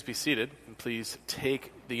Be seated, and please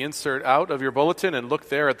take the insert out of your bulletin and look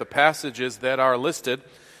there at the passages that are listed.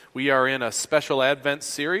 We are in a special Advent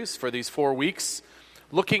series for these 4 weeks,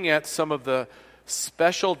 looking at some of the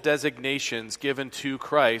special designations given to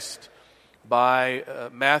Christ by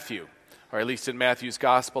Matthew, or at least in Matthew's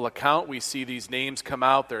gospel account. We see these names come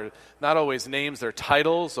out. They're not always names, they're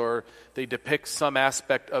titles, or they depict some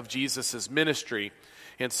aspect of Jesus' ministry.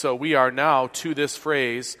 And so we are now to this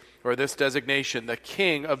phrase, or this designation, the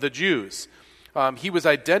King of the Jews. He was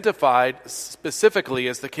identified specifically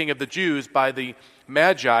as the King of the Jews by the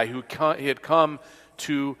Magi who had come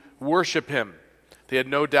to worship him. They had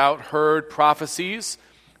no doubt heard prophecies,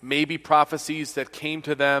 maybe prophecies that came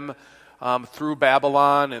to them through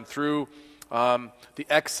Babylon and through the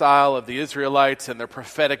exile of the Israelites and their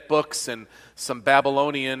prophetic books, and some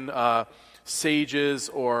Babylonian sages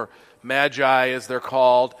or Magi, as they're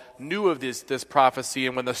called, knew of this prophecy,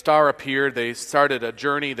 and when the star appeared, they started a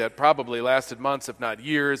journey that probably lasted months, if not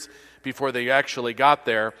years, before they actually got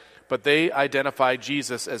there. But they identified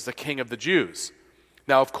Jesus as the King of the Jews.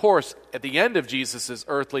 Now, of course, at the end of Jesus'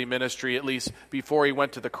 earthly ministry, at least before he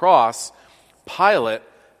went to the cross, Pilate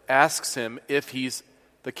asks him if he's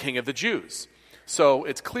the King of the Jews. So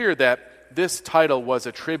it's clear that this title was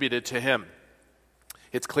attributed to him.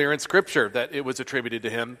 It's clear in Scripture that it was attributed to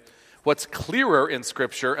him. What's clearer in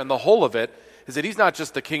Scripture, and the whole of it, is that he's not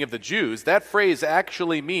just the King of the Jews. That phrase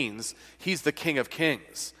actually means he's the King of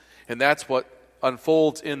Kings. And that's what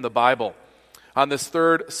unfolds in the Bible. On this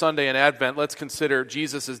third Sunday in Advent, let's consider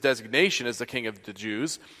Jesus' designation as the King of the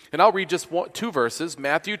Jews. And I'll read just 2 verses,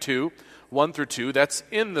 Matthew 2, 1 through 2. That's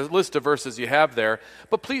in the list of verses you have there.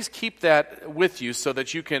 But please keep that with you so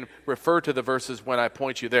that you can refer to the verses when I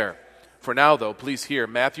point you there. For now, though, please hear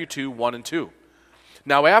Matthew 2, 1 and 2.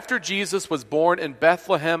 Now after Jesus was born in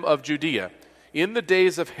Bethlehem of Judea, in the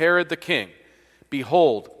days of Herod the king,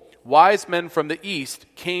 behold, wise men from the east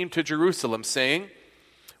came to Jerusalem, saying,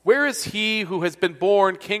 Where is he who has been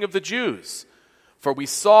born King of the Jews? For we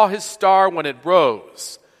saw his star when it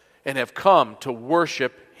rose, and have come to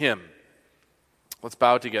worship him. Let's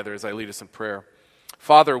bow together as I lead us in prayer.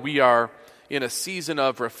 Father, we are in a season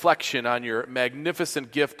of reflection on your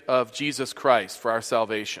magnificent gift of Jesus Christ for our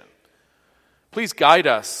salvation. Please guide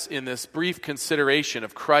us in this brief consideration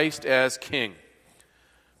of Christ as King.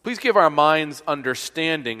 Please give our minds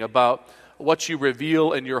understanding about what you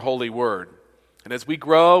reveal in your holy word. And as we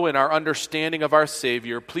grow in our understanding of our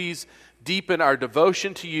Savior, please deepen our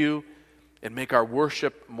devotion to you and make our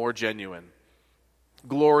worship more genuine.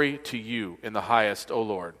 Glory to you in the highest, O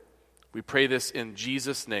Lord. We pray this in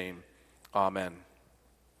Jesus' name. Amen.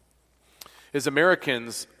 As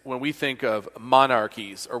Americans, when we think of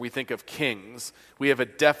monarchies or we think of kings, we have a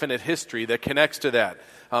definite history that connects to that.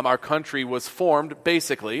 Our country was formed,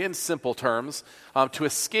 basically, in simple terms, to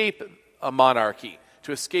escape a monarchy,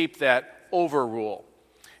 to escape that overrule.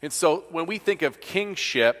 And so when we think of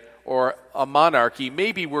kingship or a monarchy,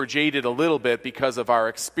 maybe we're jaded a little bit because of our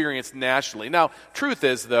experience nationally. Now, truth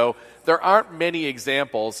is, though, there aren't many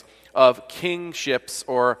examples of kingships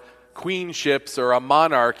or queenships or a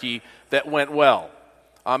monarchy that went well.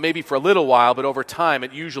 Maybe for a little while, but over time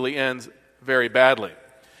it usually ends very badly.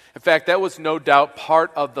 In fact, that was no doubt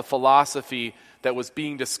part of the philosophy that was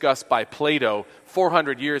being discussed by Plato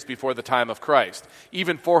 400 years before the time of Christ.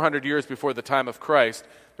 Even 400 years before the time of Christ,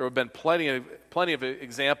 there have been plenty of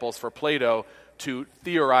examples for Plato to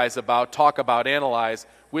theorize about, talk about, analyze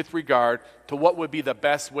with regard to what would be the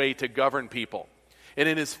best way to govern people. And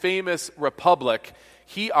in his famous Republic,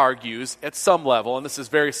 he argues at some level, and this is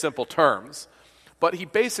very simple terms, but he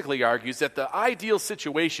basically argues that the ideal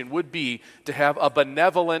situation would be to have a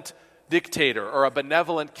benevolent dictator or a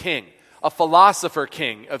benevolent king, a philosopher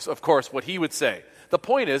king, of course, what he would say. The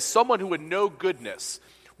point is, someone who would know goodness,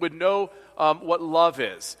 would know what love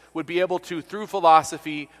is, would be able to, through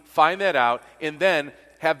philosophy, find that out, and then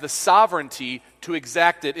have the sovereignty to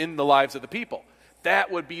exact it in the lives of the people.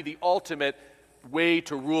 That would be the ultimate way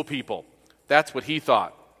to rule people. That's what he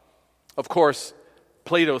thought. Of course,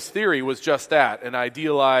 Plato's theory was just that, an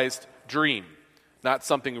idealized dream, not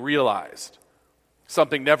something realized,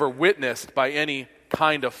 something never witnessed by any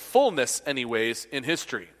kind of fullness, anyways, in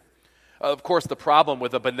history. Of course, the problem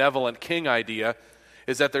with a benevolent king idea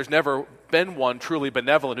is that there's never been one truly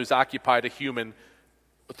benevolent who's occupied a human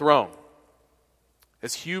throne.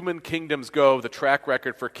 As human kingdoms go, the track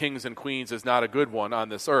record for kings and queens is not a good one on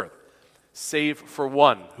this earth, save for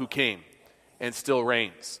one who came and still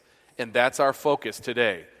reigns. And that's our focus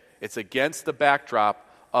today. It's against the backdrop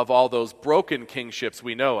of all those broken kingships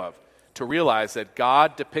we know of, to realize that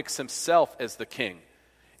God depicts himself as the king.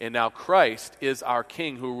 And now Christ is our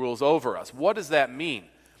king who rules over us. What does that mean?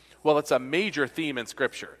 Well, it's a major theme in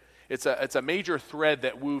Scripture. It's a major thread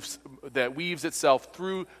that weaves itself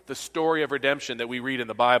through the story of redemption that we read in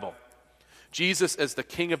the Bible. Jesus as the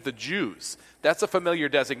King of the Jews. That's a familiar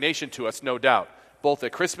designation to us, no doubt, both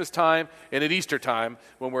at Christmas time and at Easter time,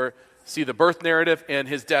 when we see the birth narrative and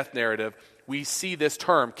his death narrative. We see this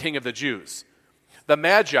term, King of the Jews. The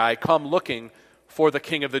Magi come looking for the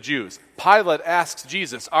King of the Jews. Pilate asks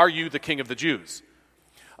Jesus, "Are you the King of the Jews?"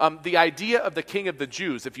 The idea of the King of the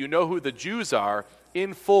Jews, if you know who the Jews are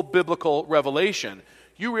in full biblical revelation,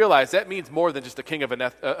 you realize that means more than just the king of an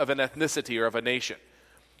ethnicity or of a nation.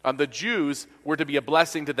 The Jews were to be a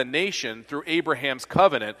blessing to the nation through Abraham's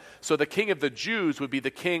covenant, so the King of the Jews would be the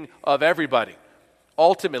king of everybody,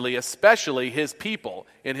 ultimately, especially his people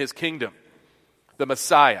in his kingdom. The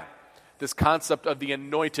Messiah, this concept of the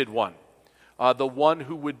anointed one, the one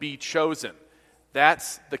who would be chosen,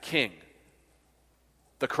 that's the king,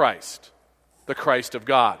 the Christ of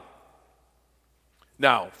God.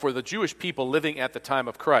 Now, for the Jewish people living at the time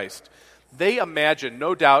of Christ, they imagined,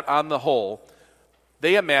 no doubt on the whole,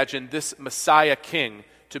 they imagined this Messiah king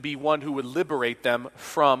to be one who would liberate them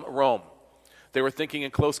from Rome. They were thinking in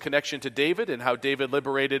close connection to David and how David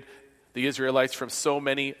liberated the Israelites from so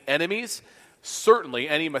many enemies. Certainly,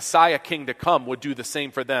 any Messiah king to come would do the same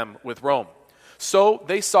for them with Rome. So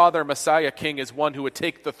they saw their Messiah king as one who would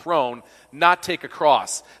take the throne, not take a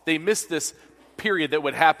cross. They missed this period that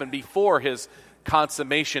would happen before his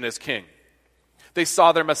consummation as king. They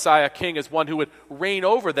saw their Messiah king as one who would reign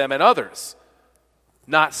over them and others,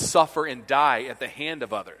 not suffer and die at the hand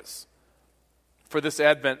of others. For this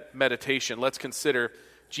Advent meditation, let's consider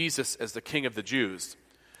Jesus as the King of the Jews.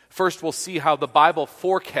 First, we'll see how the Bible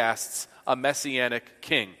forecasts a messianic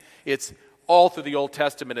king. It's all through the Old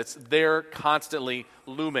Testament. It's there constantly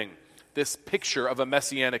looming, this picture of a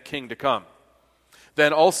messianic king to come.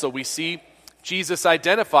 Then also we see Jesus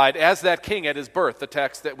identified as that king at his birth, the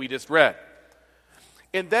text that we just read.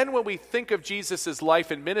 And then when we think of Jesus'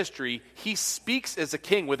 life and ministry, he speaks as a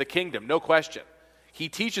king with a kingdom, no question. He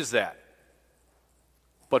teaches that.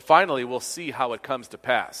 But finally, we'll see how it comes to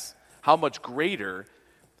pass, how much greater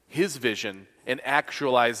his vision and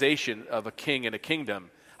actualization of a king and a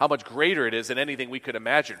kingdom, how much greater it is than anything we could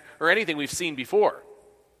imagine or anything we've seen before.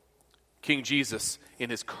 King Jesus in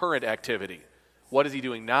his current activity, what is he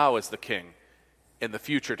doing now as the king? In the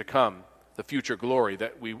future to come, the future glory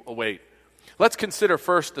that we await. Let's consider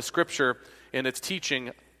first the Scripture and its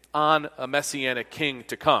teaching on a messianic king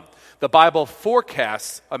to come. The Bible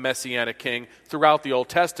forecasts a messianic king throughout the Old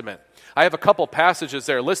Testament. I have a couple passages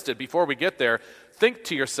there listed. Before we get there, think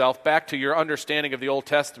to yourself back to your understanding of the Old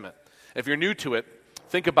Testament. If you're new to it,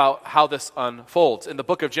 think about how this unfolds. In the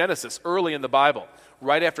book of Genesis, early in the Bible,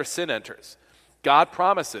 right after sin enters, God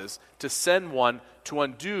promises to send one to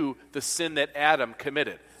undo the sin that Adam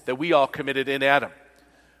committed, that we all committed in Adam.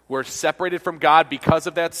 We're separated from God because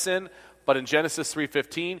of that sin, but in Genesis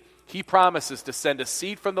 3:15, he promises to send a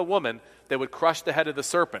seed from the woman that would crush the head of the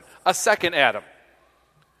serpent, a second Adam.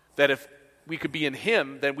 That if we could be in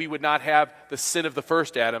him, then we would not have the sin of the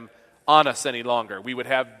first Adam on us any longer. We would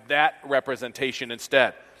have that representation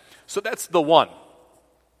instead. So that's the one,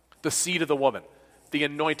 the seed of the woman, the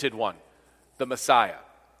anointed one, the Messiah.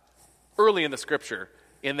 Early in the Scripture,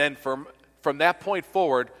 and then from that point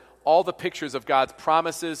forward, all the pictures of God's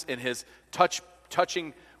promises and his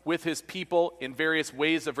touching with his people in various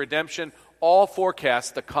ways of redemption, all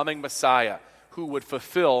forecast the coming Messiah who would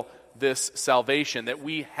fulfill this salvation that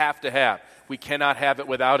we have to have. We cannot have it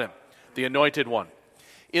without him, the anointed one.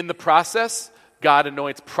 In the process, God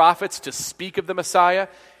anoints prophets to speak of the Messiah.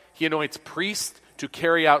 He anoints priests to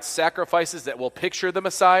carry out sacrifices that will picture the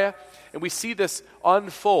Messiah. And we see this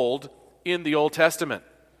unfold in the Old Testament.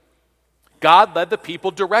 God led the people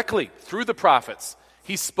directly through the prophets.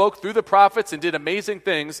 He spoke through the prophets and did amazing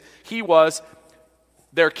things. He was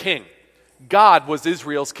their king. God was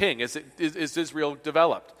Israel's king as Israel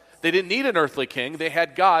developed. They didn't need an earthly king. They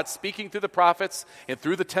had God speaking through the prophets and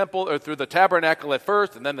through the temple, or through the tabernacle at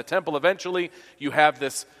first, and then the temple eventually. You have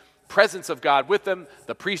this presence of God with them,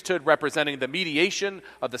 the priesthood representing the mediation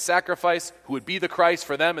of the sacrifice, who would be the Christ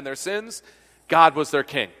for them and their sins. God was their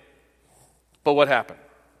king. But what happened?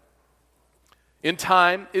 In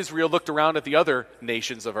time, Israel looked around at the other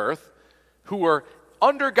nations of earth who were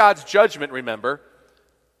under God's judgment, remember.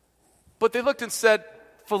 But they looked and said,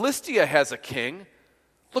 Philistia has a king.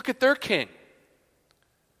 Look at their king.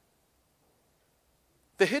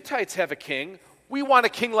 The Hittites have a king. We want a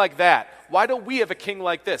king like that. Why don't we have a king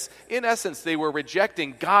like this? In essence, they were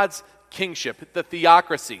rejecting God's kingship, the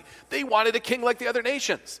theocracy. They wanted a king like the other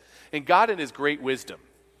nations. And God, in his great wisdom,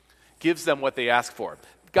 gives them what they ask for.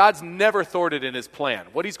 God's never thwarted in his plan.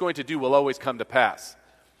 What he's going to do will always come to pass.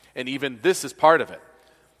 And even this is part of it.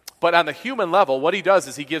 But on the human level, what he does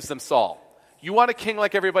is he gives them Saul. You want a king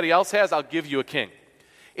like everybody else has? I'll give you a king.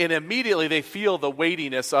 And immediately they feel the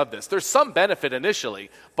weightiness of this. There's some benefit initially,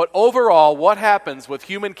 but overall what happens with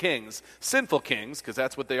human kings, sinful kings, because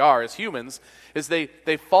that's what they are as humans, is they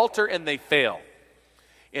falter and they fail.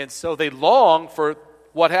 And so they long for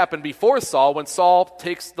what happened before Saul when Saul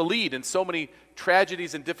takes the lead and so many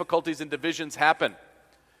tragedies and difficulties and divisions happen.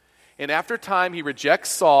 And after time he rejects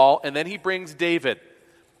Saul and then he brings David.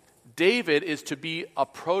 David is to be a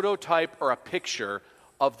prototype or a picture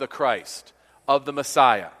of the Christ, of the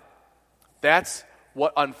Messiah. That's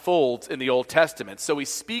what unfolds in the Old Testament. So he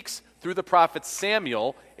speaks through the prophet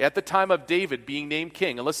Samuel at the time of David being named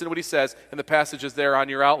king. And listen to what he says in the passages there on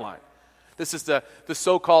your outline. This is the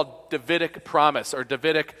so-called Davidic promise or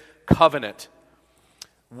Davidic covenant.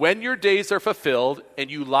 When your days are fulfilled and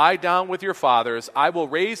you lie down with your fathers, I will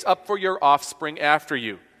raise up for your offspring after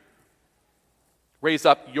you. Raise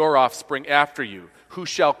up your offspring after you, who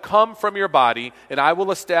shall come from your body, and I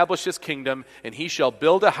will establish his kingdom, and he shall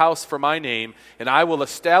build a house for my name, and I will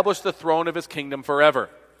establish the throne of his kingdom forever.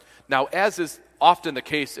 Now, as is often the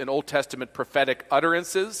case in Old Testament prophetic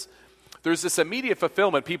utterances, there's this immediate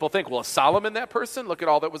fulfillment. People think, well, is Solomon that person? Look at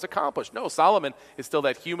all that was accomplished. No, Solomon is still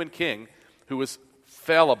that human king who was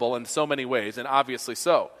fallible in so many ways, and obviously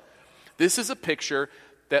so. This is a picture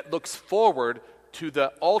that looks forward to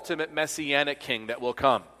the ultimate messianic king that will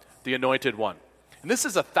come, the anointed one. And this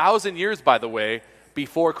is 1,000 years, by the way,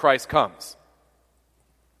 before Christ comes.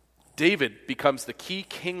 David becomes the key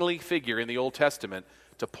kingly figure in the Old Testament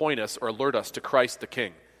to point us or alert us to Christ the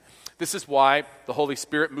King. This is why the Holy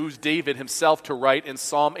Spirit moves David himself to write in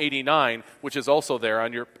Psalm 89, which is also there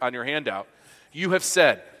on your handout. You have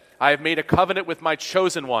said, I have made a covenant with my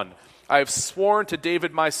chosen one. I have sworn to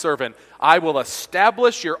David my servant, I will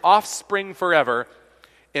establish your offspring forever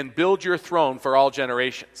and build your throne for all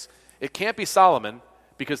generations. It can't be Solomon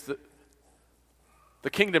because the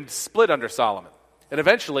kingdom split under Solomon. And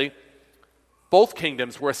eventually, both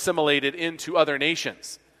kingdoms were assimilated into other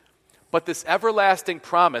nations. But this everlasting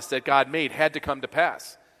promise that God made had to come to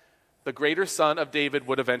pass. The greater son of David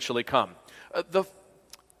would eventually come. The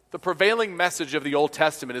prevailing message of the Old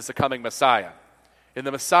Testament is the coming Messiah. In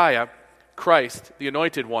the Messiah, Christ, the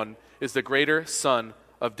anointed one, is the greater son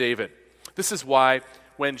of David. This is why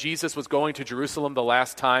when Jesus was going to Jerusalem the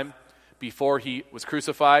last time before he was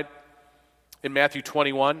crucified, in Matthew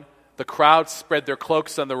 21, the crowd spread their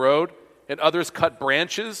cloaks on the road, and others cut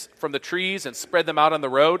branches from the trees and spread them out on the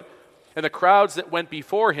road. And the crowds that went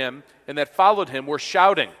before him and that followed him were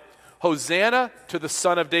shouting, Hosanna to the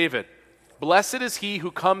Son of David. Blessed is he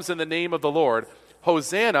who comes in the name of the Lord.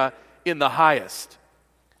 Hosanna in the highest.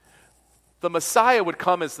 The Messiah would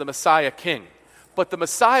come as the Messiah King, but the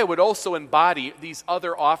Messiah would also embody these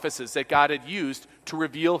other offices that God had used to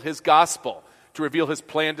reveal his gospel, to reveal his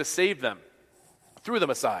plan to save them through the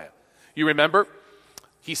Messiah. You remember?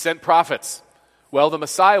 He sent prophets. Well, the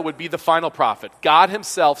Messiah would be the final prophet, God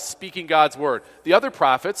himself speaking God's word. The other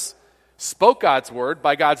prophets spoke God's word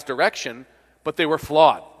by God's direction, but they were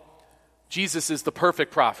flawed. Jesus is the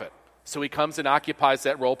perfect prophet, so he comes and occupies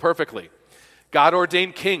that role perfectly. God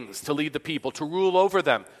ordained kings to lead the people, to rule over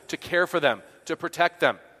them, to care for them, to protect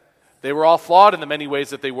them. They were all flawed in the many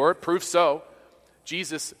ways that they were, proof so.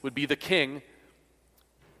 Jesus would be the king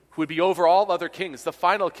who would be over all other kings, the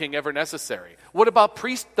final king ever necessary. What about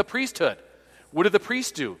the priesthood? What did the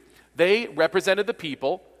priests do? They represented the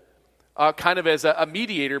people kind of as a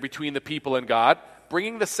mediator between the people and God,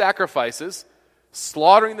 bringing the sacrifices,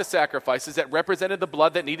 slaughtering the sacrifices that represented the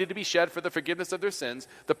blood that needed to be shed for the forgiveness of their sins.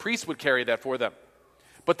 The priests would carry that for them.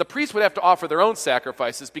 But the priests would have to offer their own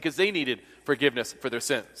sacrifices because they needed forgiveness for their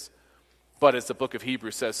sins. But as the book of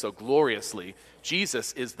Hebrews says so gloriously,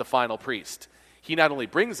 Jesus is the final priest. He not only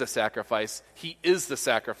brings the sacrifice, he is the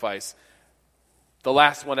sacrifice, the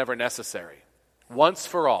last one ever necessary, once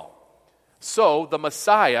for all. So the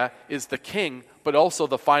Messiah is the king, but also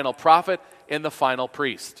the final prophet and the final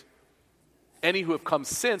priest. Any who have come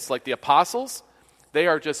since, like the apostles, they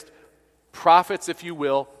are just prophets, if you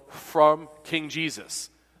will, from King Jesus.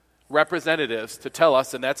 Representatives to tell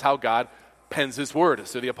us, and that's how God pens his word,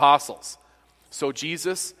 is through the apostles. So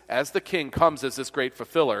Jesus, as the king, comes as this great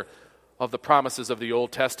fulfiller of the promises of the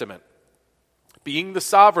Old Testament. Being the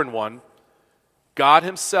sovereign one, God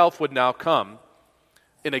himself would now come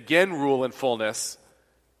and again rule in fullness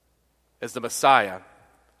as the Messiah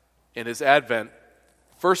in his advent.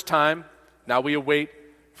 First time, now we await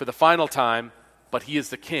for the final time, but he is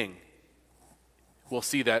the king. We'll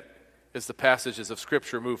see that as the passages of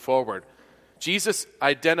Scripture move forward. Jesus is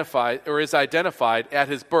identified at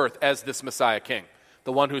his birth as this Messiah king,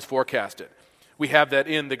 the one who's forecasted. We have that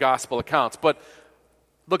in the gospel accounts. But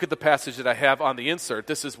look at the passage that I have on the insert.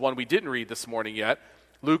 This is one we didn't read this morning yet.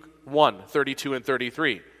 Luke 1, 32 and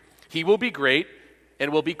 33. He will be great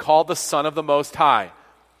and will be called the Son of the Most High.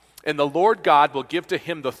 And the Lord God will give to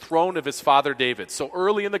him the throne of his father David. So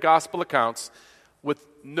early in the gospel accounts, with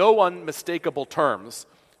no unmistakable terms,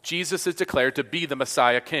 Jesus is declared to be the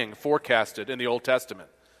Messiah king, forecasted in the Old Testament.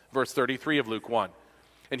 Verse 33 of Luke 1.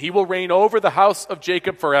 And he will reign over the house of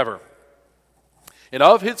Jacob forever. And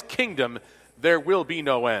of his kingdom there will be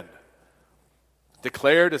no end.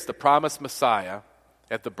 Declared as the promised Messiah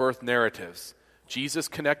at the birth narratives, Jesus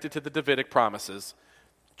connected to the Davidic promises,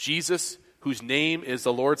 Jesus whose name is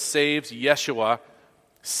the Lord saves, Yeshua,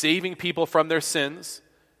 saving people from their sins,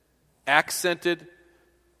 accented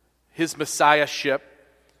his messiahship.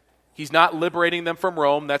 He's not liberating them from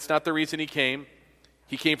Rome. That's not the reason he came.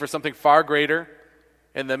 He came for something far greater.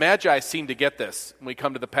 And the Magi seem to get this when we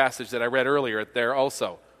come to the passage that I read earlier there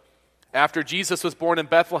also. After Jesus was born in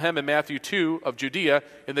Bethlehem in Matthew 2 of Judea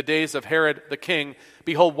in the days of Herod the king,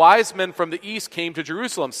 behold, wise men from the east came to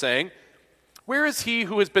Jerusalem, saying, where is he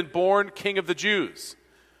who has been born King of the Jews?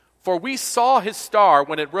 For we saw his star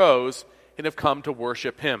when it rose and have come to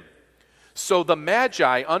worship him. So the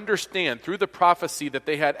Magi understand through the prophecy that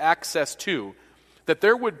they had access to that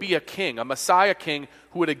there would be a king, a Messiah king,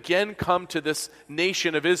 who would again come to this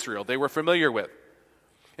nation of Israel they were familiar with.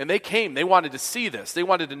 And they came, they wanted to see this. They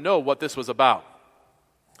wanted to know what this was about.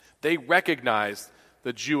 They recognized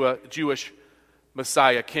the Jewish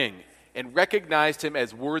Messiah king and recognized him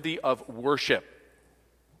as worthy of worship.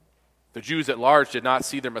 The Jews at large did not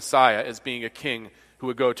see their Messiah as being a king who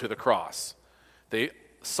would go to the cross. They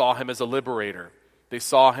saw him as a liberator. They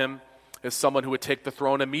saw him as someone who would take the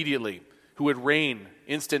throne immediately, who would reign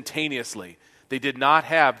instantaneously. They did not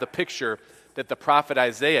have the picture that the prophet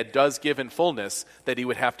Isaiah does give in fullness, that he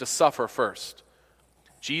would have to suffer first.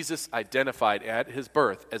 Jesus identified at his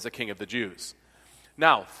birth as a king of the Jews.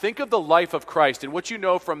 Now, think of the life of Christ and what you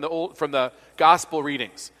know from the gospel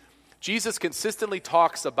readings. Jesus consistently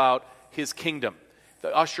talks about his kingdom,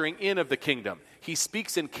 the ushering in of the kingdom. He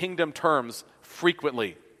speaks in kingdom terms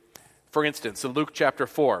frequently. For instance, in Luke chapter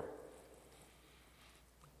 4,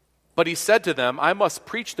 but he said to them, I must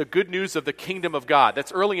preach the good news of the kingdom of God.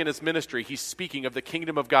 That's early in his ministry. He's speaking of the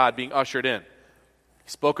kingdom of God being ushered in. He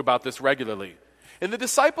spoke about this regularly. And the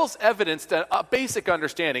disciples evidenced a basic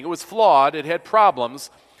understanding. It was flawed, it had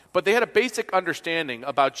problems, but they had a basic understanding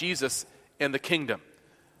about Jesus and the kingdom.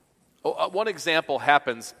 One example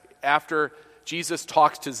happens after Jesus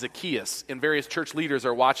talks to Zacchaeus, and various church leaders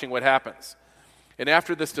are watching what happens. And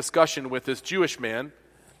after this discussion with this Jewish man,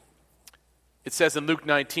 it says in Luke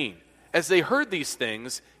 19, as they heard these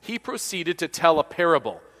things, he proceeded to tell a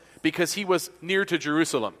parable, because he was near to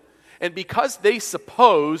Jerusalem, and because they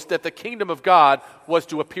supposed that the kingdom of God was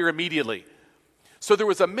to appear immediately. So there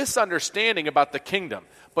was a misunderstanding about the kingdom,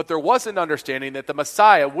 but there was an understanding that the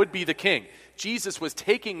Messiah would be the king. Jesus was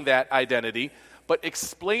taking that identity, but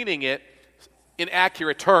explaining it in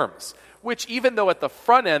accurate terms, which even though at the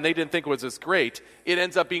front end they didn't think was as great, it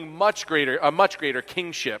ends up being a much greater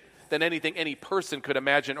kingship than anything any person could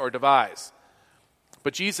imagine or devise.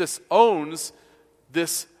 But Jesus owns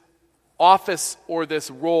this office or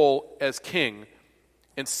this role as king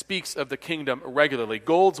and speaks of the kingdom regularly.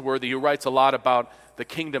 Goldsworthy, who writes a lot about the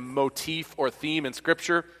kingdom motif or theme in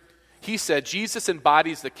Scripture, he said Jesus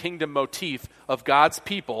embodies the kingdom motif of God's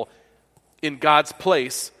people in God's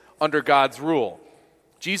place under God's rule.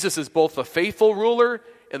 Jesus is both the faithful ruler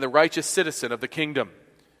and the righteous citizen of the kingdom.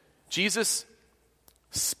 Jesus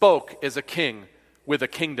spoke as a king with a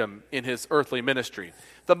kingdom in his earthly ministry.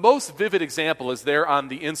 The most vivid example is there on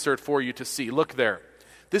the insert for you to see. Look there.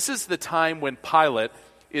 This is the time when Pilate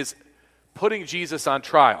is putting Jesus on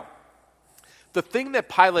trial. The thing that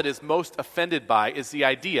Pilate is most offended by is the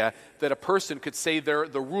idea that a person could say they're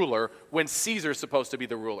the ruler when Caesar's supposed to be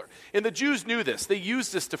the ruler. And the Jews knew this. They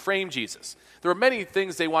used this to frame Jesus. There were many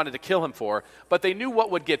things they wanted to kill him for, but they knew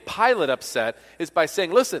what would get Pilate upset is by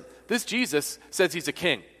saying, listen, this Jesus says he's a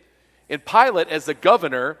king. And Pilate, as the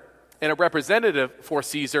governor and a representative for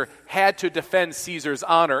Caesar, had to defend Caesar's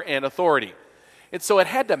honor and authority. And so it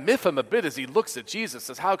had to miff him a bit as he looks at Jesus,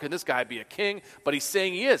 says, how can this guy be a king? But he's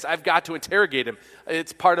saying he is. I've got to interrogate him.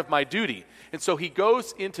 It's part of my duty. And so he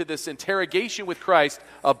goes into this interrogation with Christ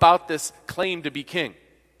about this claim to be king.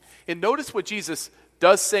 And notice what Jesus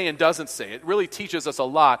does say and doesn't say. It really teaches us a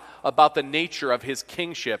lot about the nature of his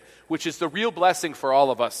kingship, which is the real blessing for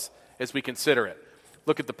all of us as we consider it.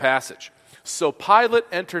 Look at the passage. So Pilate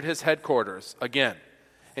entered his headquarters again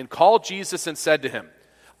and called Jesus and said to him,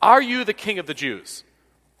 "Are you the king of the Jews?"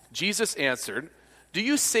 Jesus answered, "Do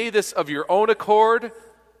you say this of your own accord,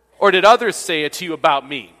 or did others say it to you about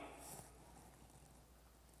me?"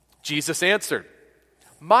 Jesus answered,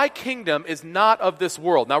 "My kingdom is not of this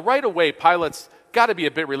world." Now right away, Pilate's got to be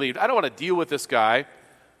a bit relieved. I don't want to deal with this guy.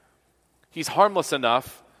 He's harmless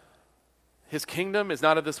enough. His kingdom is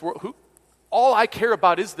not of this world. All I care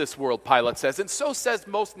about is this world, Pilate says, and so says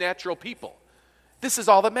most natural people. This is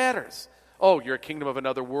all that matters. Oh, you're a kingdom of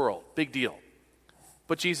another world. Big deal.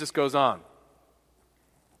 But Jesus goes on.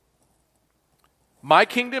 "My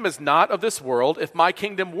kingdom is not of this world. If my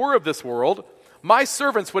kingdom were of this world, my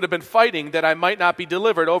servants would have been fighting that I might not be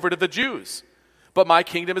delivered over to the Jews. But my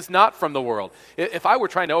kingdom is not from the world." If I were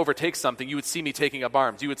trying to overtake something, you would see me taking up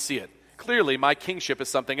arms. You would see it. Clearly, my kingship is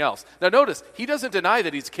something else. Now notice, he doesn't deny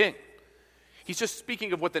that he's king. He's just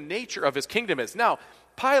speaking of what the nature of his kingdom is. Now,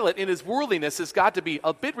 Pilate, in his worldliness, has got to be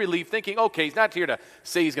a bit relieved, thinking, okay, he's not here to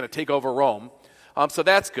say he's going to take over Rome, so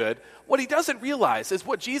that's good. What he doesn't realize is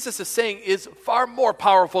what Jesus is saying is far more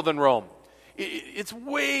powerful than Rome. It's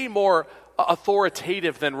way more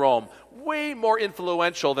authoritative than Rome, way more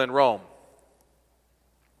influential than Rome.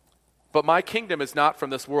 "But my kingdom is not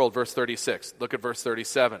from this world," verse 36. Look at verse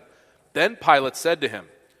 37. Then Pilate said to him,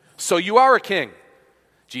 "So you are a king?"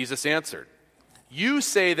 Jesus answered, "You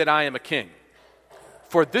say that I am a king.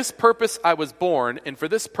 For this purpose I was born, and for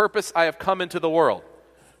this purpose I have come into the world,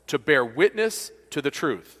 to bear witness to the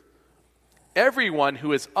truth. Everyone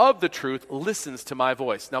who is of the truth listens to my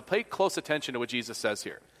voice." Now pay close attention to what Jesus says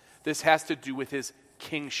here. This has to do with his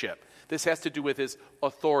kingship. This has to do with his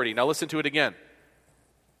authority. Now listen to it again.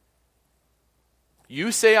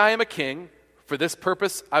 "You say I am a king. For this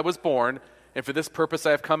purpose I was born, and for this purpose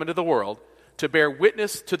I have come into the world, to bear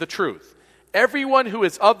witness to the truth. Everyone who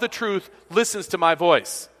is of the truth listens to my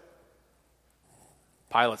voice."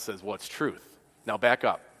 Pilate says, "What's truth?" Now back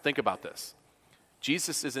up. Think about this.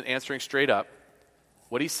 Jesus isn't answering straight up.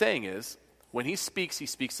 What he's saying is, when he speaks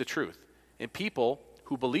the truth. And people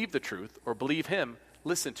who believe the truth or believe him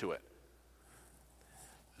listen to it.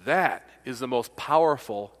 That is the most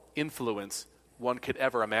powerful influence one could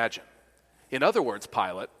ever imagine. In other words,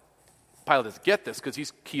 Pilate doesn't get this because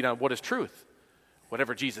he's keyed on what is truth.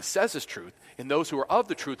 Whatever Jesus says is truth, and those who are of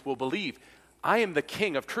the truth will believe, I am the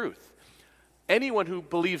king of truth. Anyone who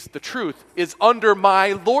believes the truth is under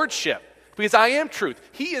my lordship, because I am truth.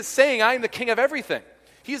 He is saying I am the king of everything.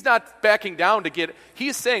 He's not backing down to get,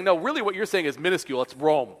 he's saying, no, really what you're saying is minuscule. It's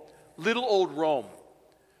Rome. Little old Rome.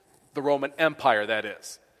 The Roman Empire, that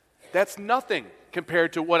is. That's nothing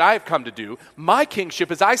compared to what I've come to do. My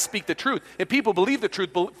kingship is I speak the truth, and people believe the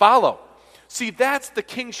truth, follow. See, that's the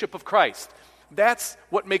kingship of Christ. That's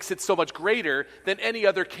what makes it so much greater than any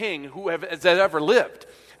other king who has ever lived,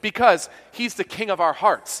 because he's the king of our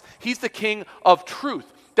hearts. He's the king of truth.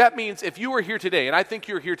 That means if you are here today, and I think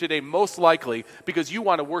you're here today most likely because you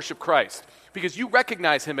want to worship Christ, because you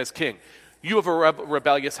recognize him as king. You have a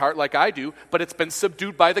rebellious heart like I do, but it's been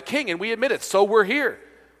subdued by the king, and we admit it, so we're here.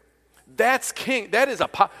 That's king. That is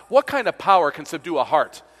what kind of power can subdue a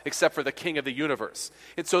heart except for the king of the universe?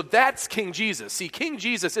 And so that's King Jesus. See, King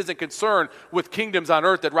Jesus isn't concerned with kingdoms on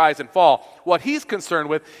earth that rise and fall. What he's concerned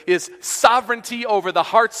with is sovereignty over the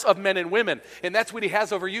hearts of men and women, and that's what he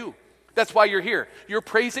has over you. That's why you're here. You're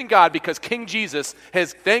praising God because King Jesus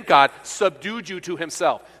has, thank God, subdued you to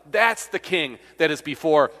himself. That's the king that is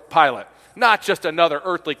before Pilate. Not just another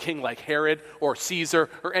earthly king like Herod or Caesar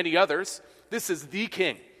or any others. This is the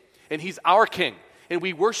king. And he's our king. And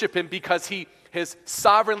we worship him because he has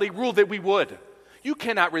sovereignly ruled that we would. You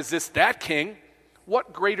cannot resist that king.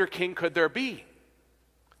 What greater king could there be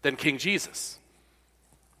than King Jesus?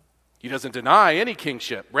 He doesn't deny any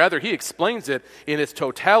kingship. Rather, he explains it in its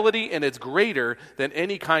totality, and it's greater than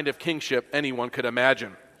any kind of kingship anyone could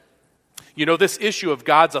imagine. You know, this issue of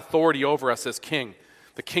God's authority over us as king,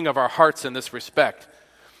 the king of our hearts in this respect,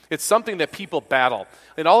 it's something that people battle.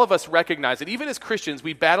 And all of us recognize it. Even as Christians,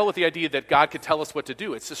 we battle with the idea that God could tell us what to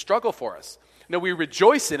do. It's a struggle for us. Now, we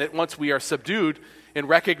rejoice in it once we are subdued and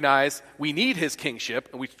recognize we need his kingship,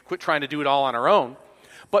 and we quit trying to do it all on our own.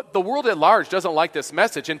 But the world at large doesn't like this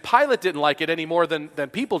message, and Pilate didn't like it any more than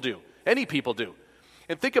people do. Any people do.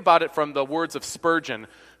 And think about it from the words of Spurgeon,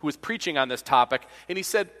 who was preaching on this topic, and he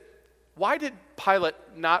said, why did Pilate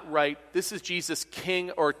not write, "This is Jesus,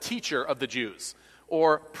 king or teacher of the Jews,"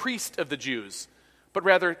 or priest of the Jews, but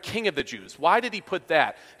rather king of the Jews? Why did he put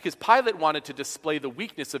that? Because Pilate wanted to display the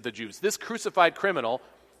weakness of the Jews. This crucified criminal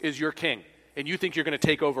is your king, and you think you're going to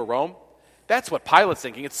take over Rome? That's what Pilate's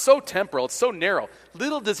thinking. It's so temporal, it's so narrow.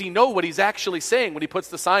 Little does he know what he's actually saying when he puts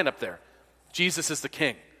the sign up there. Jesus is the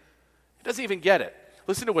king. He doesn't even get it.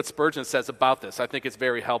 Listen to what Spurgeon says about this. I think it's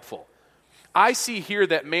very helpful. I see here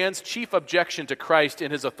that man's chief objection to Christ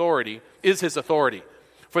in his authority is his authority.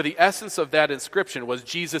 For the essence of that inscription was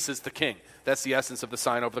Jesus is the king. That's the essence of the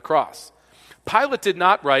sign over the cross. Pilate did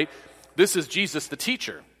not write, "This is Jesus the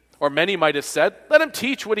teacher." Or many might have said, "Let him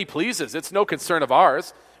teach what he pleases. It's no concern of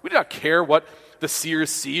ours. We do not care what the seers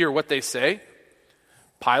see or what they say."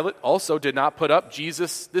 Pilate also did not put up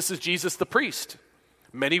Jesus, "This is Jesus the priest."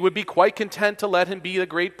 Many would be quite content to let him be the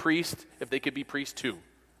great priest if they could be priests too.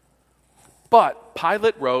 But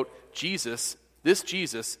Pilate wrote, this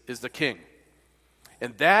Jesus is the king.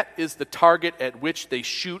 And that is the target at which they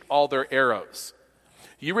shoot all their arrows.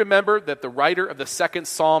 You remember that the writer of the second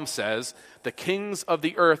psalm says, "The kings of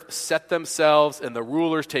the earth set themselves, and the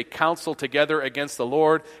rulers take counsel together against the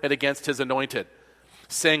Lord and against his anointed,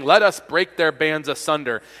 saying, 'Let us break their bands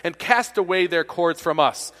asunder and cast away their cords from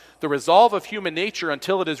us.' The resolve of human nature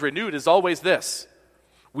until it is renewed is always this: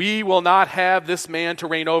 we will not have this man to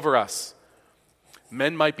reign over us."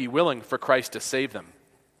 Men might be willing for Christ to save them,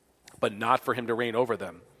 but not for him to reign over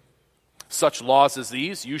them. Such laws as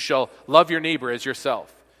these: you shall love your neighbor as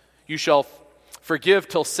yourself. You shall forgive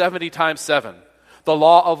till 70 times 7. The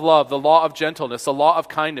law of love, the law of gentleness, the law of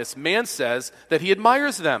kindness. Man says that he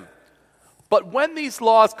admires them. But when these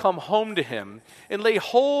laws come home to him and lay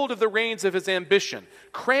hold of the reins of his ambition,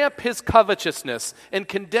 cramp his covetousness, and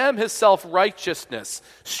condemn his self-righteousness,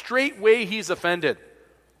 straightway he's offended.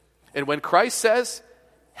 And when Christ says,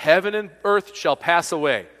 "Heaven and earth shall pass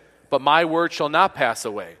away, but my word shall not pass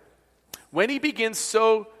away," when he begins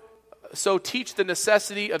so teach the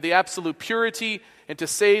necessity of the absolute purity and to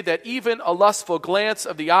say that even a lustful glance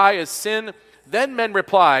of the eye is sin, then men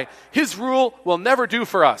reply, "His rule will never do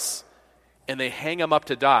for us." And they hang him up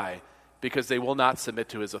to die because they will not submit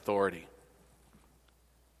to his authority.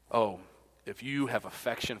 Oh, if you have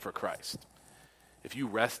affection for Christ, if you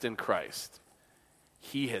rest in Christ,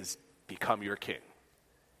 he has become your king.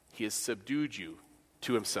 He has subdued you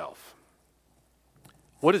to himself.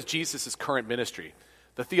 What is Jesus' current ministry?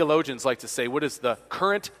 The theologians like to say, what is the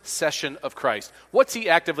current session of Christ? What's he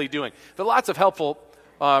actively doing? There are lots of helpful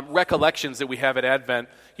recollections that we have at Advent.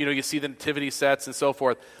 You see the nativity sets and so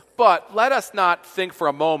forth. But let us not think for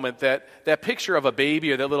a moment that that picture of a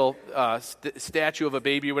baby or that little statue of a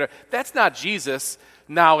baby or whatever, that's not Jesus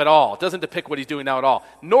now at all. It doesn't depict what he's doing now at all.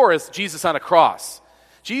 Nor is Jesus on a cross.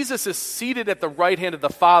 Jesus is seated at the right hand of the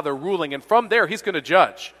Father ruling, and from there he's going to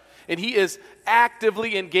judge. And he is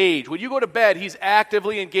actively engaged. When you go to bed, he's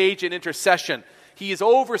actively engaged in intercession. He is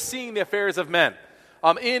overseeing the affairs of men.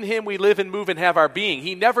 In him we live and move and have our being.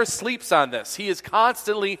 He never sleeps on this. He is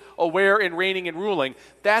constantly aware and reigning and ruling.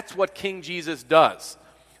 That's what King Jesus does.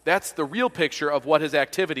 That's the real picture of what his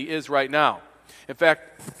activity is right now. In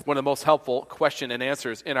fact, one of the most helpful question and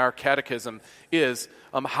answers in our catechism is,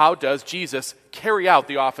 how does Jesus carry out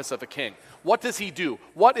the office of a king? What does he do?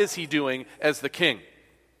 What is he doing as the king?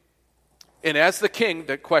 And as the king,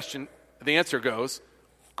 the answer goes,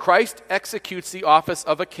 Christ executes the office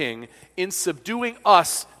of a king in subduing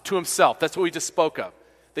us to himself. That's what we just spoke of.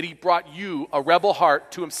 That he brought you, a rebel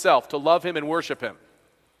heart, to himself, to love him and worship him.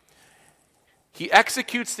 He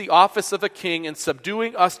executes the office of a king in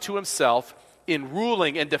subduing us to himself, in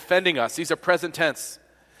ruling and defending us. These are present tense.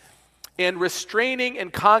 And restraining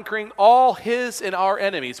and conquering all his and our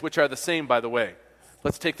enemies, which are the same, by the way.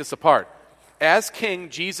 Let's take this apart. As king,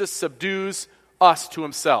 Jesus subdues us to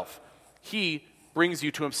himself. He brings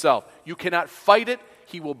you to himself. You cannot fight it.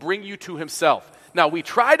 He will bring you to himself. Now, we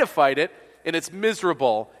try to fight it, and it's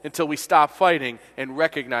miserable until we stop fighting and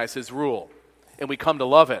recognize his rule. And we come to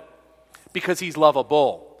love it because he's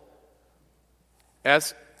lovable.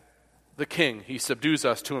 As the king, he subdues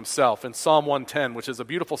us to himself. In Psalm 110, which is a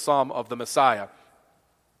beautiful psalm of the Messiah,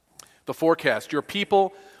 the forecast, your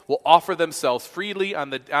people will offer themselves freely on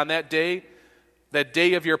that day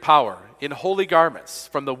of your power, in holy garments.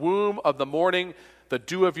 From the womb of the morning, the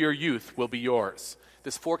dew of your youth will be yours.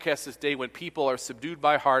 This forecasts this day when people are subdued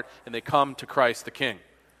by heart and they come to Christ the King.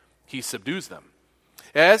 He subdues them.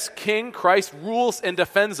 As king, Christ rules and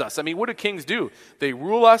defends us. I mean, what do kings do? They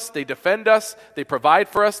rule us, they defend us, they provide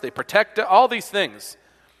for us, they protect us, all these things.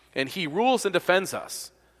 And he rules and defends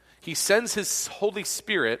us. He sends his Holy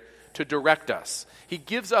Spirit to direct us. He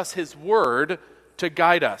gives us his word to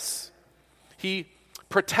guide us. He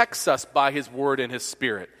protects us by his word and his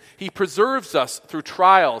spirit. He preserves us through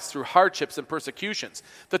trials, through hardships and persecutions.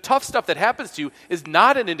 The tough stuff that happens to you is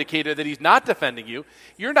not an indicator that he's not defending you.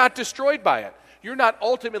 You're not destroyed by it. You're not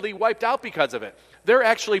ultimately wiped out because of it. They're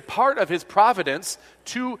actually part of his providence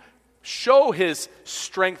to show his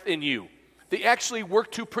strength in you. They actually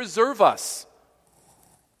work to preserve us.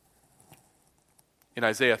 in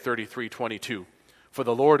Isaiah 33:22. For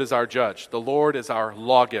the Lord is our judge, the Lord is our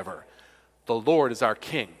lawgiver, the Lord is our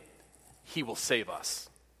king. He will save us.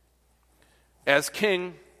 As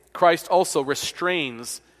king, Christ also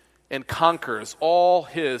restrains and conquers all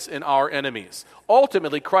his and our enemies.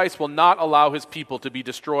 Ultimately, Christ will not allow his people to be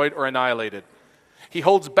destroyed or annihilated. He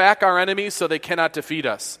holds back our enemies so they cannot defeat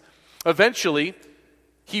us. Eventually,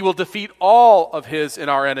 he will defeat all of his and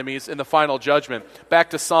our enemies in the final judgment.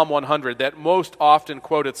 Back to Psalm 100, that most often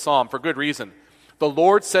quoted psalm, for good reason. The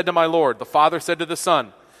Lord said to my Lord, the Father said to the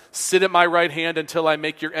Son, sit at my right hand until I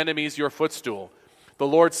make your enemies your footstool. The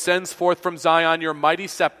Lord sends forth from Zion your mighty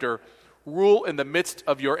scepter. Rule in the midst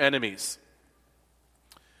of your enemies.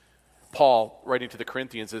 Paul, writing to the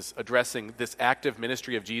Corinthians, is addressing this active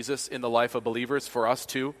ministry of Jesus in the life of believers for us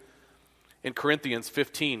too. In Corinthians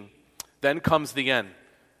 15, then comes the end,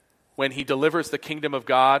 when he delivers the kingdom of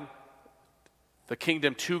God, the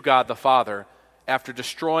kingdom to God the Father, after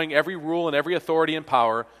destroying every rule and every authority and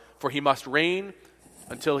power, for he must reign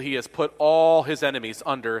until he has put all his enemies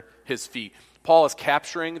under his feet. Paul is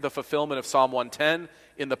capturing the fulfillment of Psalm 110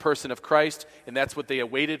 in the person of Christ, and that's what they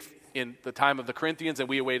awaited in the time of the Corinthians, and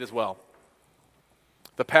we await as well.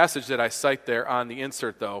 The passage that I cite there on the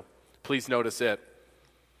insert, though, please notice it,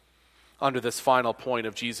 under this final point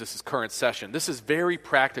of Jesus' current session. This is very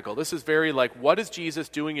practical. This is very like, what is Jesus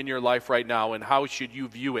doing in your life right now, and how should you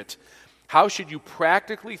view it? How should you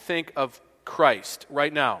practically think of Christ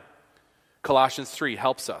right now? Colossians 3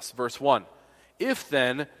 helps us. Verse 1, if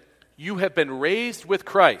then you have been raised with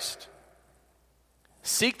Christ,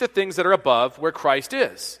 seek the things that are above where Christ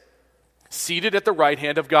is, seated at the right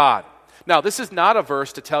hand of God. Now, this is not a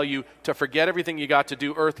verse to tell you to forget everything you got to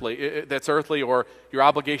do that's earthly or your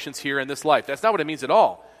obligations here in this life. That's not what it means at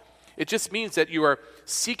all. It just means that you are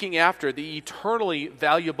seeking after the eternally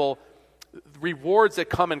valuable rewards that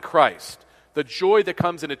come in Christ, the joy that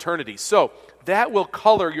comes in eternity. So that will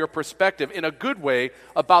color your perspective in a good way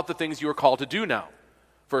about the things you are called to do now.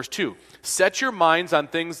 Verse 2, set your minds on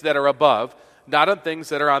things that are above, not on things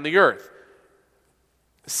that are on the earth.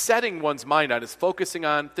 Setting one's mind on is focusing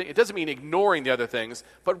on it doesn't mean ignoring the other things,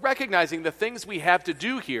 but recognizing the things we have to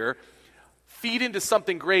do here feed into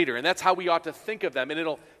something greater, and that's how we ought to think of them, and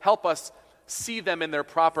it'll help us see them in their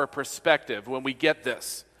proper perspective when we get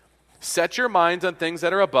this. Set your minds on things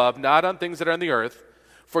that are above, not on things that are on the earth,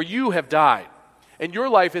 for you have died, and your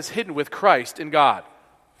life is hidden with Christ in God.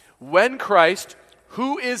 When Christ,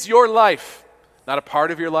 who is your life, not a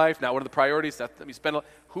part of your life, not one of the priorities,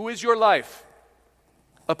 who is your life,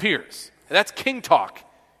 appears. And that's king talk.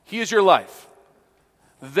 He is your life.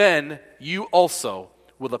 Then you also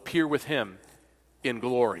will appear with him in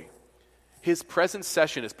glory. His present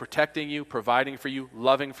session is protecting you, providing for you,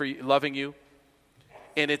 loving you,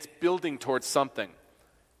 and it's building towards something.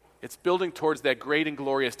 It's building towards that great and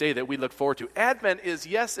glorious day that we look forward to. Advent is,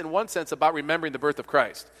 yes, in one sense, about remembering the birth of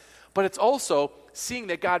Christ, but it's also seeing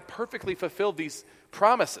that God perfectly fulfilled these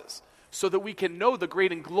promises so that we can know the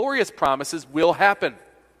great and glorious promises will happen.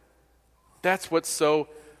 That's what's so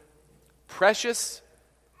precious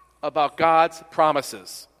about God's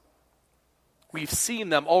promises. We've seen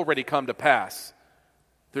them already come to pass.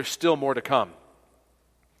 There's still more to come.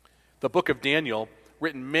 The book of Daniel,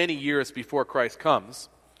 written many years before Christ comes,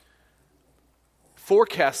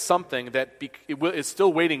 forecasts something that is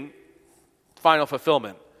still waiting final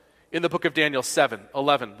fulfillment. In the book of Daniel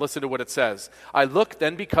 7:11, listen to what it says. I looked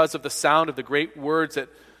then because of the sound of the great words that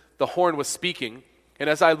the horn was speaking, and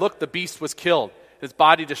as I looked, the beast was killed, his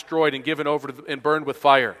body destroyed and given over and burned with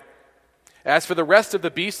fire. As for the rest of the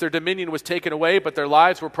beasts, their dominion was taken away, but their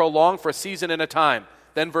lives were prolonged for a season and a time.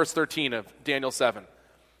 Then verse 13 of Daniel 7.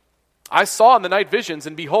 I saw in the night visions,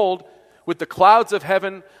 and behold, with the clouds of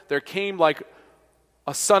heaven there came like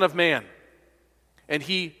a son of man. And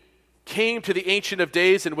he came to the Ancient of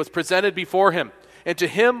Days and was presented before him. And to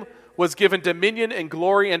him was given dominion and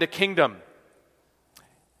glory and a kingdom,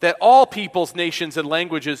 that all peoples, nations, and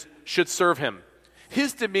languages should serve him.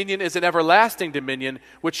 His dominion is an everlasting dominion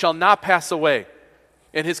which shall not pass away,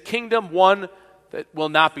 and his kingdom one that will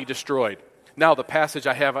not be destroyed. Now the passage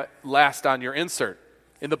I have last on your insert.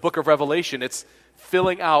 In the book of Revelation, it's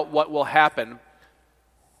filling out what will happen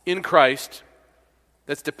in Christ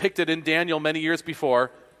that's depicted in Daniel many years before.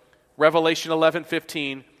 Revelation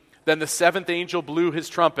 11:15, then the seventh angel blew his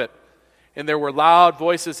trumpet, and there were loud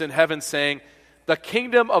voices in heaven saying, the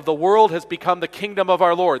kingdom of the world has become the kingdom of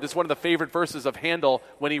our Lord. This is one of the favorite verses of Handel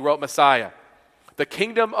when he wrote Messiah. The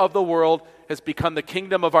kingdom of the world has become the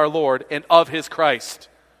kingdom of our Lord and of his Christ.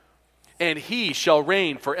 And he shall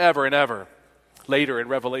reign forever and ever. Later in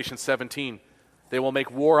Revelation 17, they will make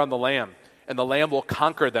war on the Lamb, and the Lamb will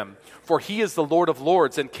conquer them. For he is the Lord of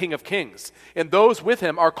lords and King of kings, and those with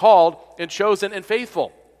him are called and chosen and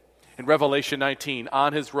faithful. In Revelation 19,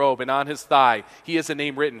 on his robe and on his thigh, he has a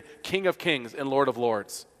name written, King of kings and Lord of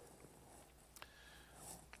lords.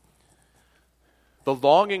 The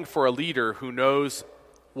longing for a leader who knows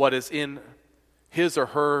what is in his or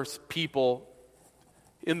her people,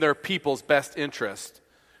 in their people's best interest,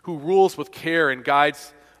 who rules with care and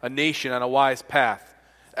guides a nation on a wise path.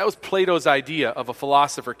 That was Plato's idea of a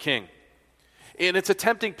philosopher king. And it's a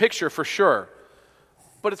tempting picture for sure,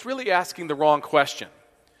 but it's really asking the wrong question.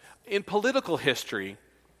 In political history,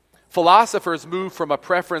 philosophers moved from a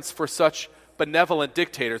preference for such benevolent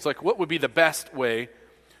dictators, like what would be the best way,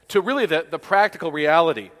 to really the practical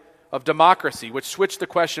reality of democracy, which switched the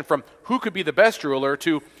question from who could be the best ruler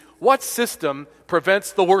to what system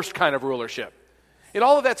prevents the worst kind of rulership. And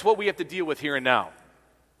all of that's what we have to deal with here and now.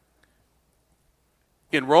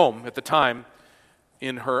 In Rome, at the time,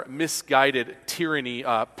 in her misguided tyranny,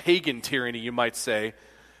 pagan tyranny, you might say,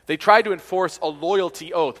 they tried to enforce a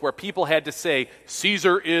loyalty oath where people had to say,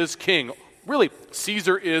 Caesar is king. Really,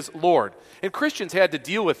 Caesar is Lord. And Christians had to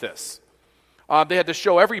deal with this. They had to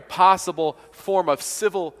show every possible form of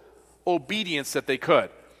civil obedience that they could.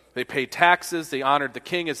 They paid taxes, they honored the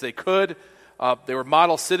king as they could, they were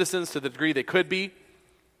model citizens to the degree they could be,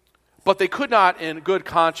 but they could not in good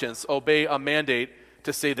conscience obey a mandate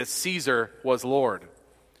to say that Caesar was Lord.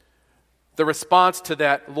 The response to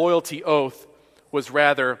that loyalty oath was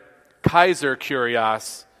rather, Kaiser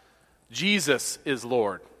Kyrios, Jesus is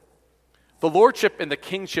Lord. The lordship and the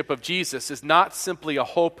kingship of Jesus is not simply a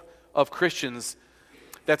hope of Christians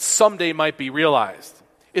that someday might be realized.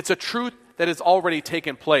 It's a truth that has already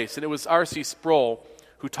taken place, and it was R.C. Sproul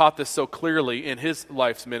who taught this so clearly in his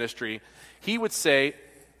life's ministry. He would say,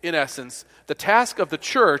 in essence, the task of the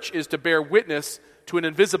church is to bear witness to an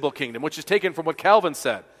invisible kingdom, which is taken from what Calvin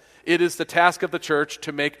said. It is the task of the church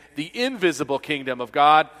to make the invisible kingdom of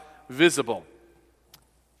God visible.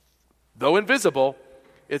 Though invisible,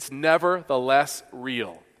 it's nevertheless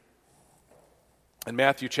real. In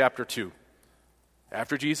Matthew chapter 2,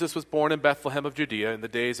 after Jesus was born in Bethlehem of Judea in the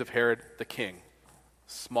days of Herod the king,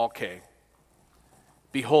 small k,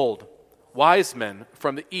 behold, wise men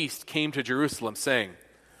from the east came to Jerusalem, saying,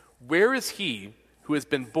 Where is he who has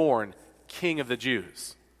been born King of the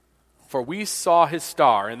Jews? For we saw his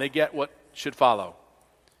star, and they get what should follow.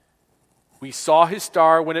 We saw his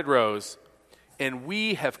star when it rose, and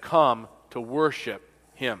we have come to worship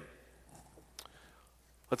him.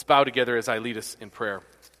 Let's bow together as I lead us in prayer.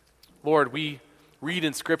 Lord, we read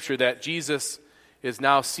in Scripture that Jesus is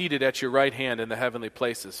now seated at your right hand in the heavenly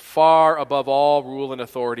places, far above all rule and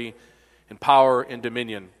authority and power and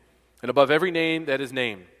dominion, and above every name that is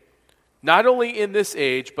named, not only in this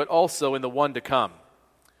age, but also in the one to come.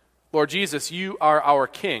 Lord Jesus, you are our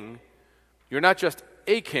King. You're not just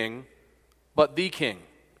a king, but the King,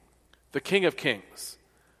 the King of kings,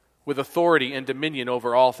 with authority and dominion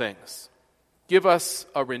over all things. Give us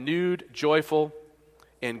a renewed, joyful,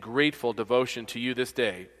 and grateful devotion to you this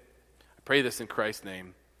day. I pray this in Christ's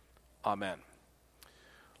name. Amen.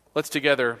 Let's together